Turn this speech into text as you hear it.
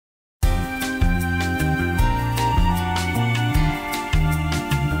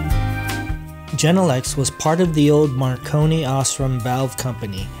Genalex was part of the old Marconi Osram Valve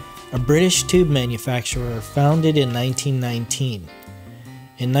Company, a British tube manufacturer founded in 1919.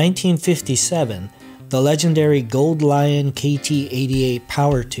 In 1957, the legendary Gold Lion KT88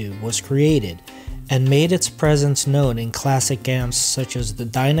 power tube was created and made its presence known in classic amps such as the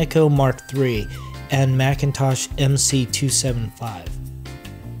Dynaco Mark III and Macintosh MC275.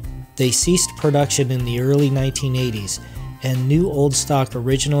 They ceased production in the early 1980s, and new old stock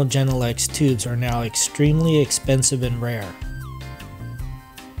original Genalex tubes are now extremely expensive and rare.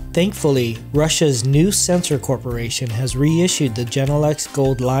 Thankfully, Russia's new Sensor Corporation has reissued the Genalex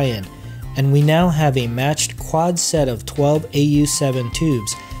Gold Lion, and we now have a matched quad set of 12 AU7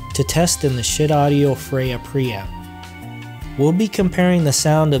 tubes to test in the Schiit Audio Freya preamp. We'll be comparing the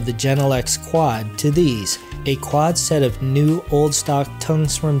sound of the Genalex Quad to these, a quad set of new old stock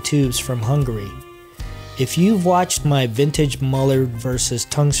Tungsram tubes from Hungary. If you've watched my vintage Mullard vs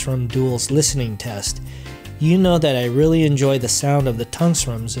Tungsram duals listening test, you know that I really enjoy the sound of the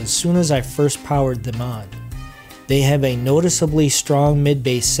Tungsrams as soon as I first powered them on. They have a noticeably strong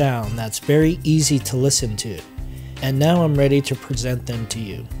mid-bass sound that's very easy to listen to, and now I'm ready to present them to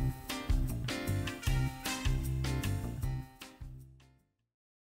you.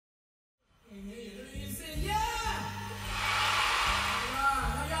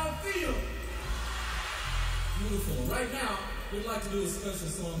 Right now, we'd like to do a special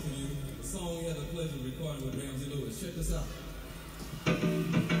song for you. A song we had the pleasure of recording with Ramsey Lewis. Check this out.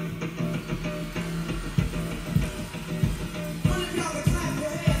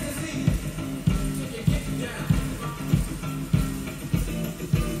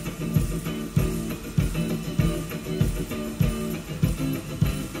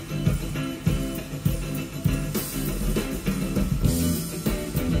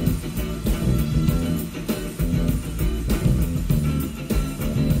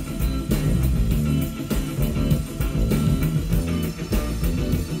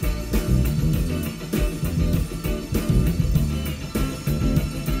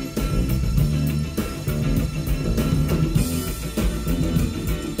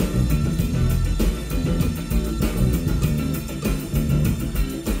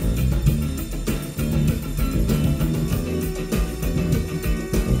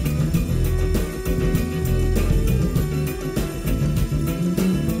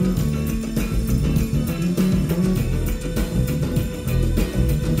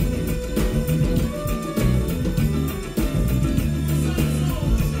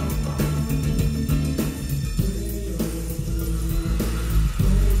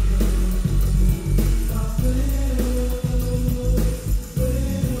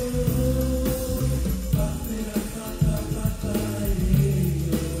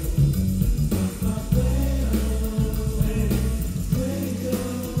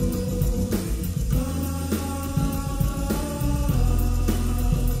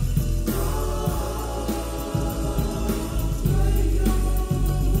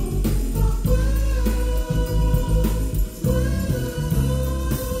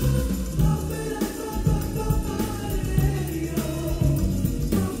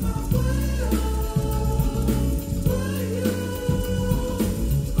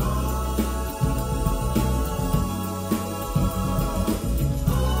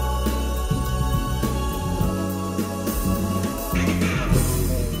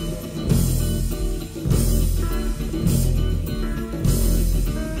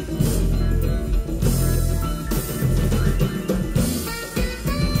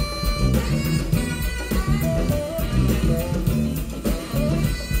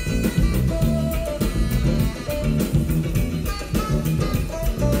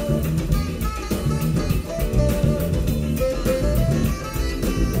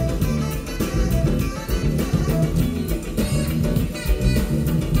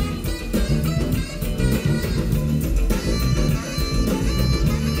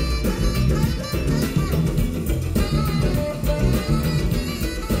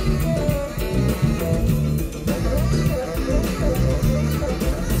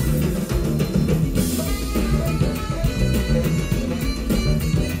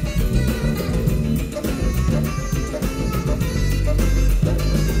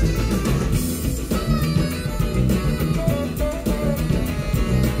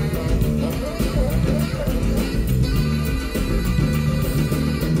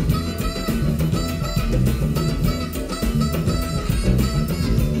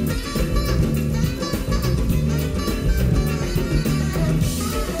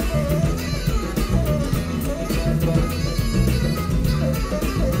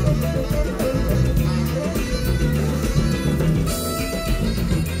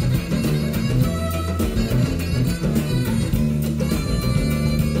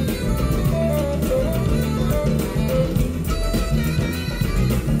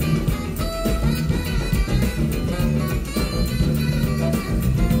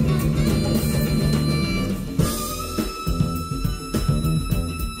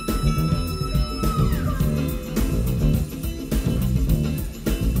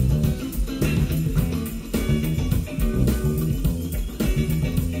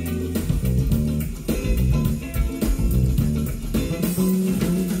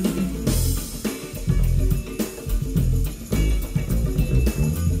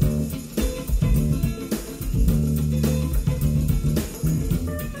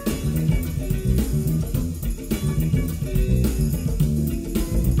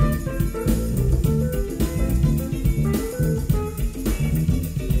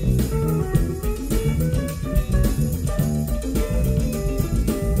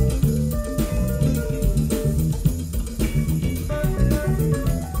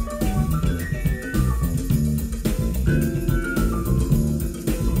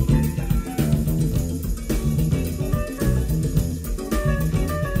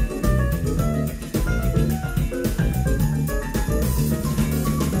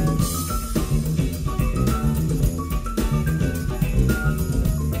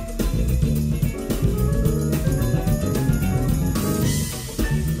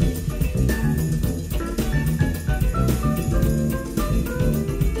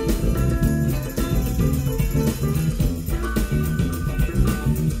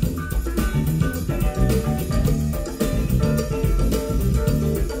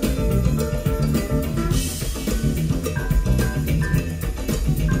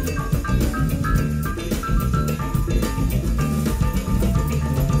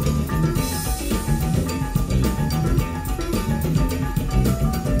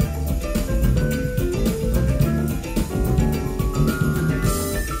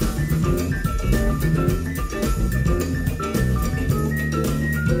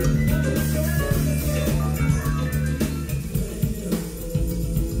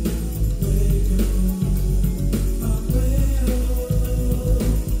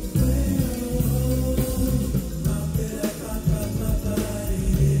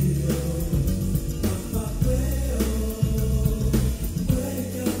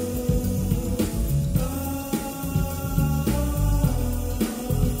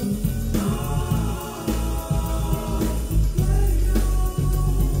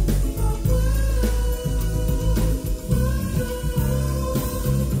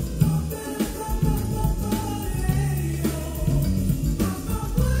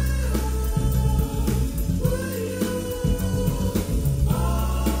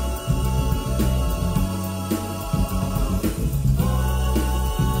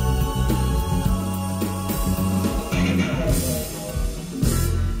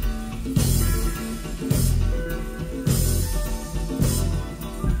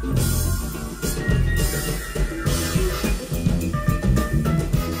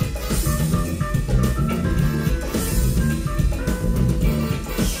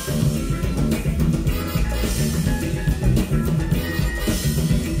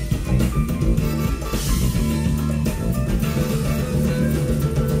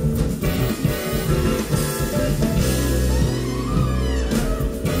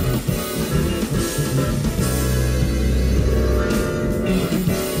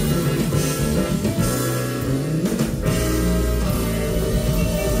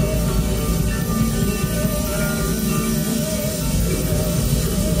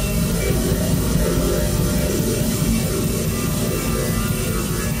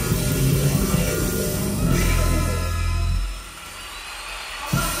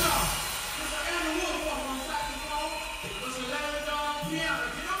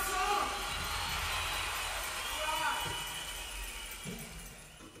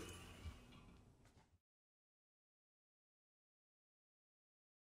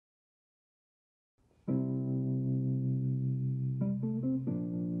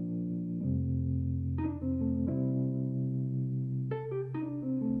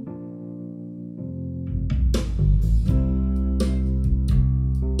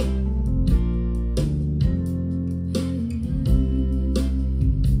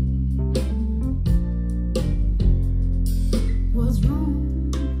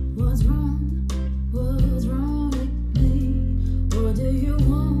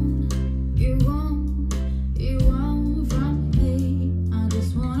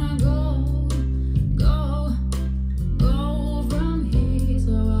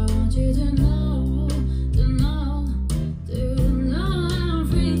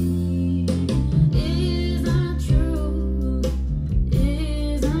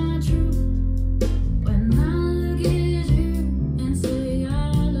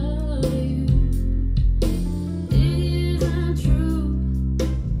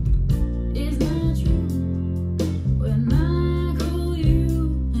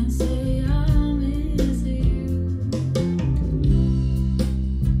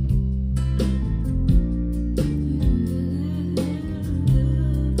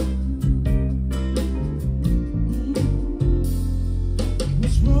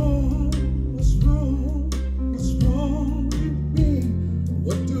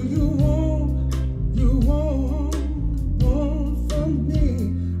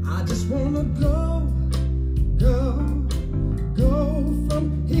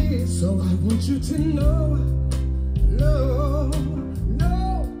 to know